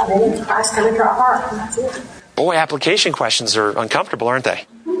 I mean, Christ come into our heart, and that's it. Boy, application questions are uncomfortable, aren't they?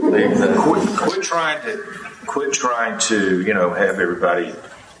 Quit trying to, have everybody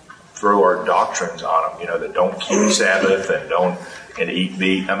throw our doctrines on them, that don't keep Sabbath and eat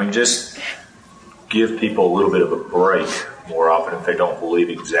meat. I mean, just give people a little bit of a break more often if they don't believe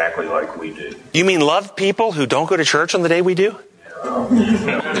exactly like we do. You mean love people who don't go to church on the day we do?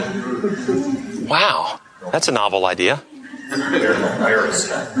 Wow, that's a novel idea.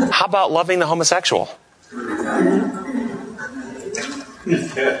 How about loving the homosexual?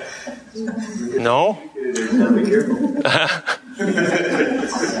 No?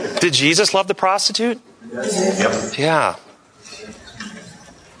 Did Jesus love the prostitute? Yep. Yeah.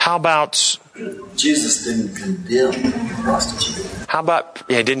 How about... Jesus didn't condemn prostitute. How about,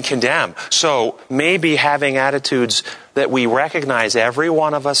 he didn't condemn. So maybe having attitudes that we recognize every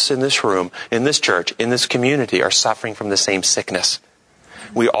one of us in this room, in this church, in this community are suffering from the same sickness.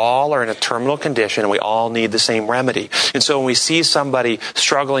 We all are in a terminal condition and we all need the same remedy. And so when we see somebody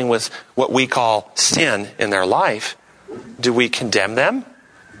struggling with what we call sin in their life, do we condemn them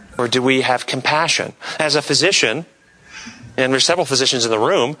or do we have compassion? As a physician, and there's several physicians in the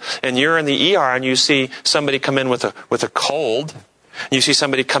room, and you're in the ER and you see somebody come in with a cold, you see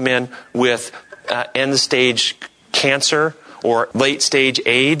somebody come in with end-stage cancer or late-stage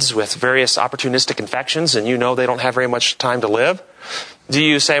AIDS with various opportunistic infections, and you know they don't have very much time to live. Do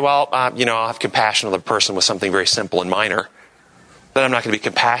you say, well, I'll have compassion on the person with something very simple and minor, but I'm not going to be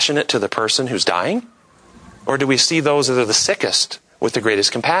compassionate to the person who's dying? Or do we see those that are the sickest with the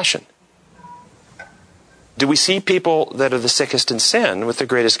greatest compassion? Do we see people that are the sickest in sin with the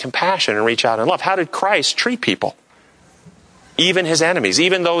greatest compassion and reach out in love? How did Christ treat people? Even his enemies,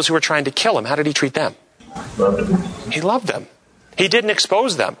 even those who were trying to kill him, how did he treat them? He loved them. He didn't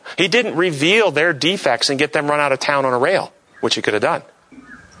expose them. He didn't reveal their defects and get them run out of town on a rail, which he could have done.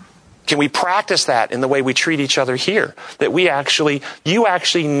 Can we practice that in the way we treat each other here? That you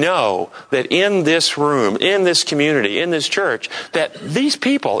actually know that in this room, in this community, in this church, that these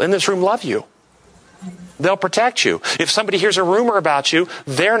people in this room love you. They'll protect you. If somebody hears a rumor about you,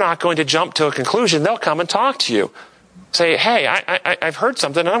 they're not going to jump to a conclusion. They'll come and talk to you. Say, hey, I've heard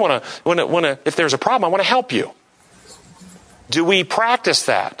something, and I want to. If there's a problem, I want to help you. Do we practice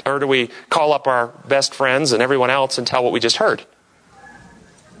that, or do we call up our best friends and everyone else and tell what we just heard?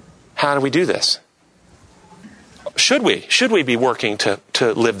 How do we do this? Should we be working to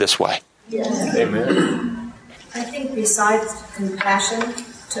live this way? Yes. Amen. I think besides compassion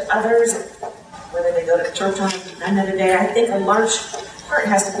to others, whether they go to church on another day, I think a large part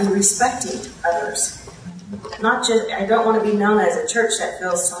has to be respecting others. not just, I don't want to be known as a church that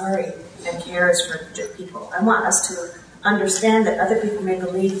feels sorry and cares for people. I want us to understand that other people may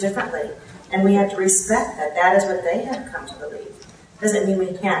believe differently, and we have to respect that that is what they have come to believe. Doesn't mean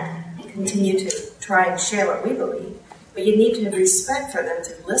we can't continue to try and share what we believe, but you need to have respect for them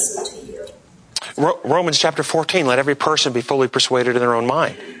to listen to you. Romans chapter 14, let every person be fully persuaded in their own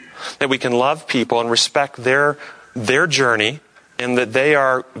mind. That we can love people and respect their journey, and that they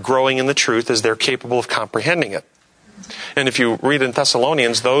are growing in the truth as they're capable of comprehending it. And if you read in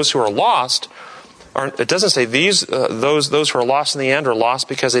Thessalonians, those who are lost, it doesn't say those who are lost in the end are lost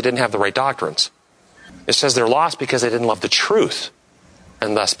because they didn't have the right doctrines. It says they're lost because they didn't love the truth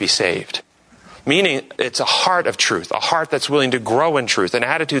and thus be saved. Meaning, it's a heart of truth, a heart that's willing to grow in truth, an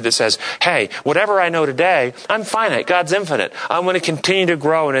attitude that says, hey, whatever I know today, I'm finite, God's infinite. I'm going to continue to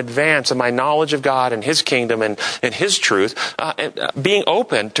grow and advance in my knowledge of God and His kingdom and His truth, being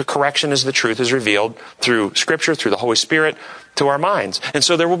open to correction as the truth is revealed through Scripture, through the Holy Spirit, to our minds. And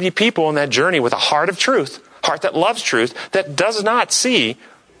so there will be people on that journey with a heart of truth, heart that loves truth, that does not see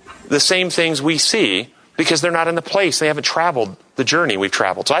the same things we see because they're not in the place. They haven't traveled the journey we've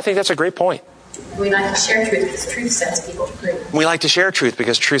traveled. So I think that's a great point. We like to share truth because truth sets people free. We like to share truth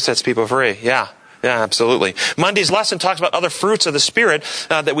because truth sets people free. Yeah, absolutely. Monday's lesson talks about other fruits of the Spirit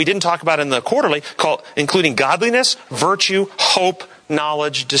that we didn't talk about in the quarterly, including godliness, virtue, hope,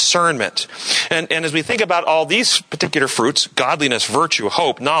 knowledge, discernment. And as we think about all these particular fruits, godliness, virtue,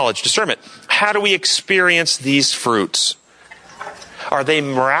 hope, knowledge, discernment, how do we experience these fruits? Are they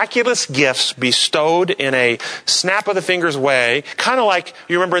miraculous gifts bestowed in a snap of the fingers way? Kind of like,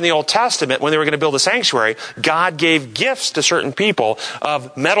 you remember in the Old Testament when they were going to build a sanctuary, God gave gifts to certain people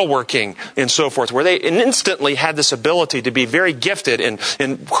of metalworking and so forth, where they instantly had this ability to be very gifted in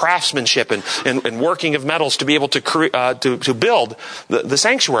craftsmanship and working of metals to be able to build the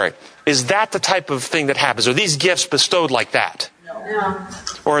sanctuary. Is that the type of thing that happens? Are these gifts bestowed like that? No.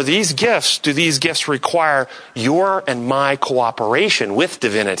 Or do these gifts require your and my cooperation with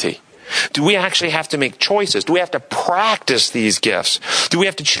divinity? Do we actually have to make choices? Do we have to practice these gifts? Do we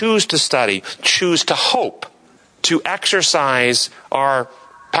have to choose to study, choose to hope, to exercise our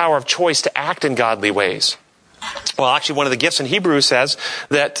power of choice to act in godly ways? Well, actually, one of the gifts in Hebrews says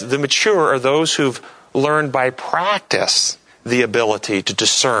that the mature are those who've learned by practice the ability to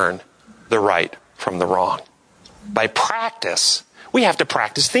discern the right from the wrong. By practice. We have to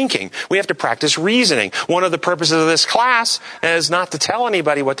practice thinking. We have to practice reasoning. One of the purposes of this class is not to tell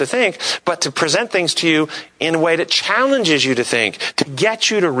anybody what to think, but to present things to you in a way that challenges you to think, to get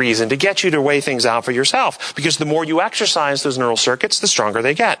you to reason, to get you to weigh things out for yourself. Because the more you exercise those neural circuits, the stronger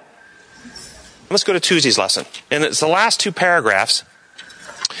they get. Let's go to Tuesday's lesson. And it's the last two paragraphs.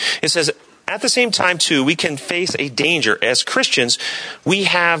 It says, at the same time, too, we can face a danger. As Christians, we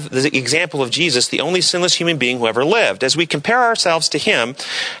have the example of Jesus, the only sinless human being who ever lived. As we compare ourselves to Him,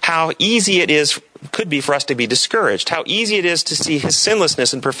 how easy it could be for us to be discouraged. How easy it is to see His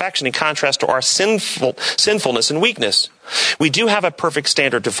sinlessness and perfection in contrast to our sinfulness and weakness. We do have a perfect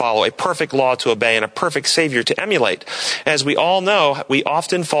standard to follow, a perfect law to obey, and a perfect Savior to emulate. As we all know, we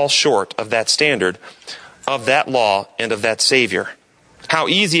often fall short of that standard, of that law, and of that Savior. How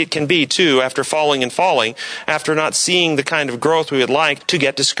easy it can be, too, after falling, after not seeing the kind of growth we would like, to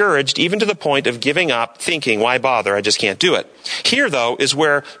get discouraged, even to the point of giving up, thinking, why bother, I just can't do it. Here, though, is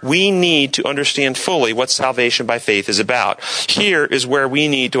where we need to understand fully what salvation by faith is about. Here is where we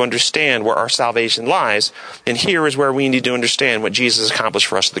need to understand where our salvation lies, and here is where we need to understand what Jesus accomplished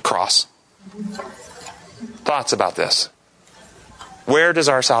for us at the cross. Thoughts about this? Where does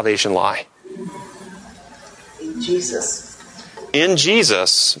our salvation lie? In Jesus. In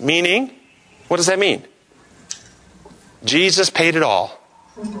Jesus, meaning, what does that mean? Jesus paid it all.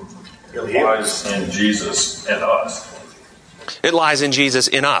 It lies in Jesus and us. It lies in Jesus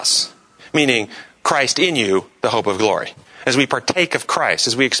in us, meaning Christ in you, the hope of glory. As we partake of Christ,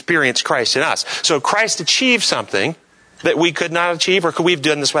 as we experience Christ in us. So Christ achieved something that we could not achieve, or could we have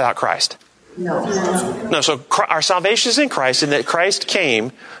done this without Christ? No, so our salvation is in Christ, and that Christ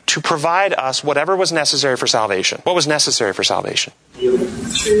came to provide us whatever was necessary for salvation. What was necessary for salvation? To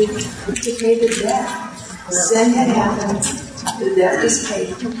pay the debt. Sin had happened. The debt was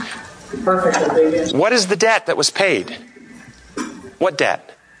paid. Perfect obedience. What is the debt that was paid? What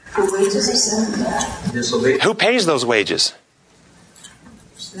debt? The wages of sin. Who pays those wages?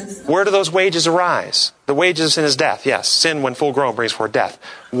 Where do those wages arise? The wages of sin is death. Yes, sin when full grown brings forth death.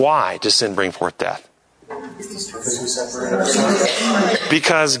 Why does sin bring forth death?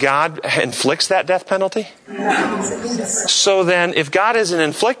 Because God inflicts that death penalty? So then, if God isn't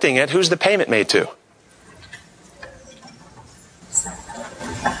inflicting it, who's the payment made to?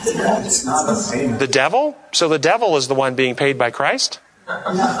 It's not a payment. The devil? So the devil is the one being paid by Christ? Well,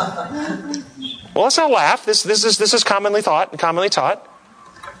 let's not laugh. This is commonly thought and commonly taught.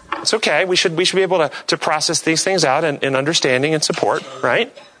 It's okay. We should be able to process these things out in understanding and support,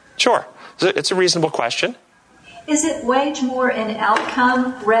 right? Sure. It's a reasonable question. Is it wage more an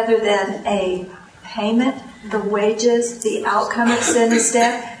outcome rather than a payment? The wages, the outcome of sin is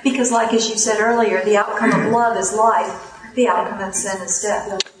death? Because like as you said earlier, the outcome of love is life. The outcome of sin is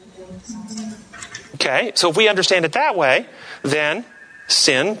death. Okay, so if we understand it that way, then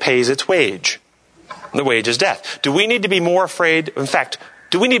sin pays its wage. The wage is death. Do we need to be more afraid? In fact,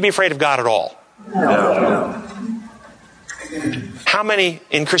 do we need to be afraid of God at all? No. How many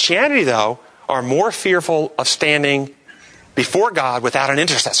in Christianity, though, are more fearful of standing before God without an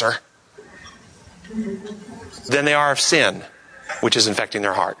intercessor than they are of sin, which is infecting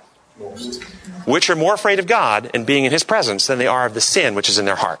their heart? Which are more afraid of God and being in His presence than they are of the sin which is in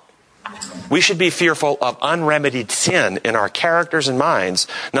their heart? We should be fearful of unremedied sin in our characters and minds,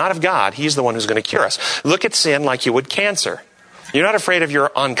 not of God. He's the one who's going to cure us. Look at sin like you would cancer. You're not afraid of your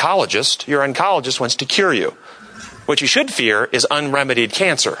oncologist. Your oncologist wants to cure you. What you should fear is unremedied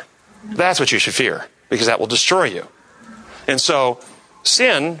cancer. That's what you should fear, because that will destroy you. And so,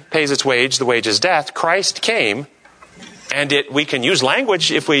 sin pays its wage. The wage is death. Christ came, and we can use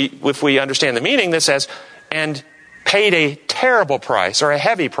language if we understand the meaning that says, and paid a terrible price, or a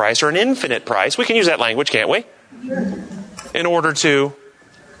heavy price, or an infinite price. We can use that language, can't we? In order to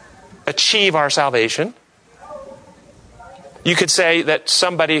achieve our salvation. You could say that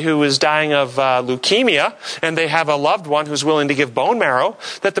somebody who is dying of leukemia, and they have a loved one who's willing to give bone marrow,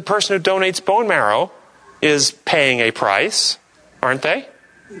 that the person who donates bone marrow is paying a price, aren't they?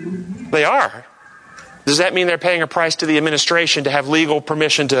 They are. Does that mean they're paying a price to the administration to have legal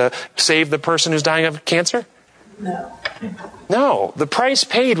permission to save the person who's dying of cancer? No. No. The price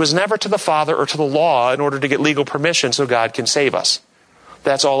paid was never to the Father or to the law in order to get legal permission so God can save us.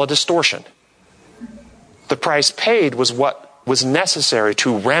 That's all a distortion. The price paid was what was necessary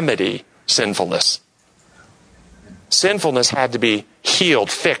to remedy sinfulness. Sinfulness had to be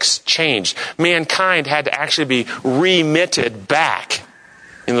healed, fixed, changed. Mankind had to actually be remitted back.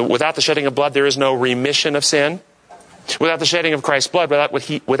 Without the shedding of blood, there is no remission of sin. Without the shedding of Christ's blood,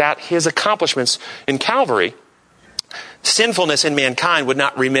 without His accomplishments in Calvary, sinfulness in mankind would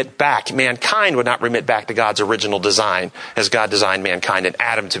not remit back. Mankind would not remit back to God's original design as God designed mankind and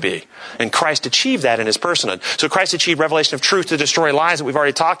Adam to be. And Christ achieved that in His personhood. So Christ achieved revelation of truth to destroy lies that we've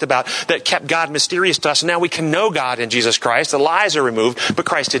already talked about that kept God mysterious to us. And now we can know God in Jesus Christ. The lies are removed, but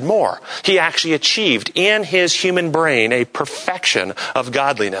Christ did more. He actually achieved in His human brain a perfection of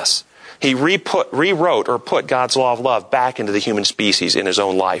godliness. He rewrote or put God's law of love back into the human species in His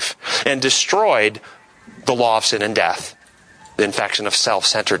own life and destroyed the law of sin and death, the infection of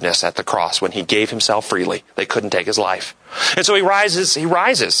self-centeredness at the cross when He gave Himself freely. They couldn't take His life. And so He rises.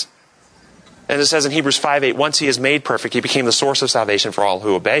 And it says in Hebrews 5:8, once He is made perfect, He became the source of salvation for all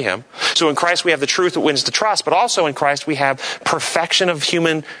who obey Him. So in Christ we have the truth that wins the trust, but also in Christ we have perfection of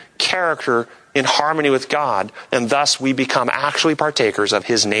human character in harmony with God, and thus we become actually partakers of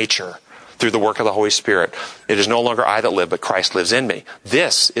His nature through the work of the Holy Spirit. It is no longer I that live, but Christ lives in me.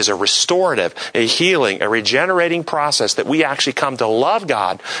 This is a restorative, a healing, a regenerating process that we actually come to love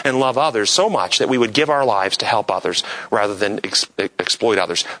God and love others so much that we would give our lives to help others rather than exploit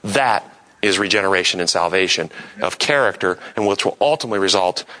others. That is regeneration and salvation of character, and which will ultimately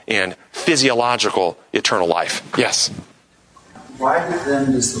result in physiological eternal life. Yes? Why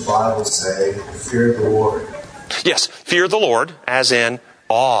then does the Bible say, fear the Lord? Yes, fear the Lord, as in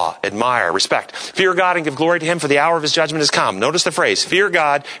awe, admire, respect. Fear God and give glory to Him, for the hour of His judgment has come. Notice the phrase, fear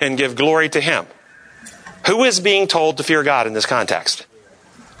God and give glory to Him. Who is being told to fear God in this context?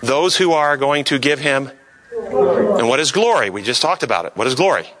 Those who are going to give Him glory. And what is glory? We just talked about it. What is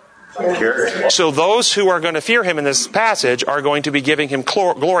glory? So those who are going to fear Him in this passage are going to be giving Him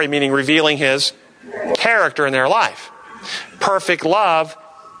glory, meaning revealing His character in their life. Perfect love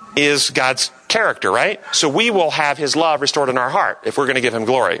is God's character, right? So we will have His love restored in our heart if we're going to give Him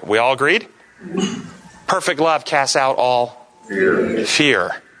glory. We all agreed? Perfect love casts out all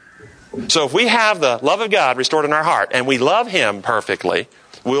fear. So if we have the love of God restored in our heart and we love Him perfectly,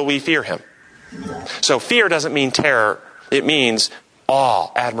 will we fear Him? So fear doesn't mean terror. It means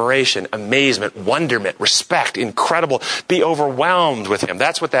awe, admiration, amazement, wonderment, respect, incredible. Be overwhelmed with Him.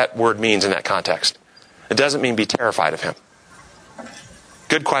 That's what that word means in that context. It doesn't mean be terrified of Him.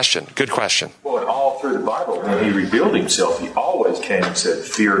 Good question. Good question. Well, and all through the Bible, when He revealed Himself, He always always came and said,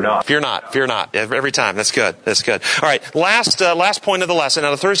 fear not. Fear not, fear not. Every time. That's good. That's good. All right. Last point of the lesson.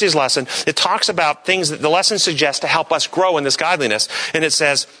 Out of Thursday's lesson, it talks about things that the lesson suggests to help us grow in this godliness. And it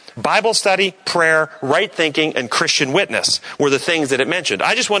says, Bible study, prayer, right thinking, and Christian witness were the things that it mentioned.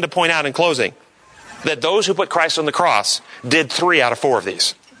 I just wanted to point out in closing that those who put Christ on the cross did 3 out of 4 of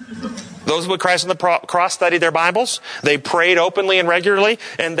these. Those who put Christ on the cross studied their Bibles, they prayed openly and regularly,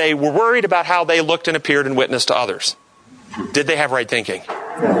 and they were worried about how they looked and appeared and witnessed to others. Did they have right thinking?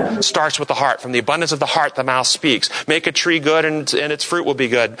 Starts with the heart. From the abundance of the heart, the mouth speaks. Make a tree good and its fruit will be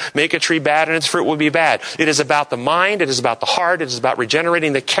good. Make a tree bad and its fruit will be bad. It is about the mind. It is about the heart. It is about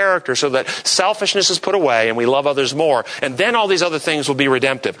regenerating the character so that selfishness is put away and we love others more. And then all these other things will be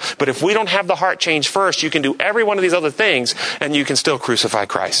redemptive. But if we don't have the heart change first, you can do every one of these other things and you can still crucify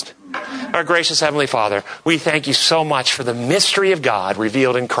Christ. Our gracious Heavenly Father, we thank you so much for the mystery of God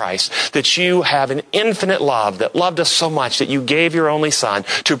revealed in Christ, that you have an infinite love that loved us so much that you gave your only Son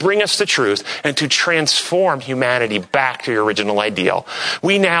to bring us the truth and to transform humanity back to your original ideal.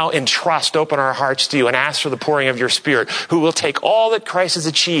 We now entrust, open our hearts to you and ask for the pouring of your Spirit, who will take all that Christ has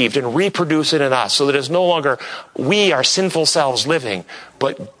achieved and reproduce it in us so that it's no longer we, our sinful selves, living,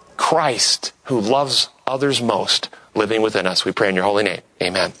 but Christ, who loves others most, living within us. We pray in your holy name.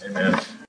 Amen. Amen.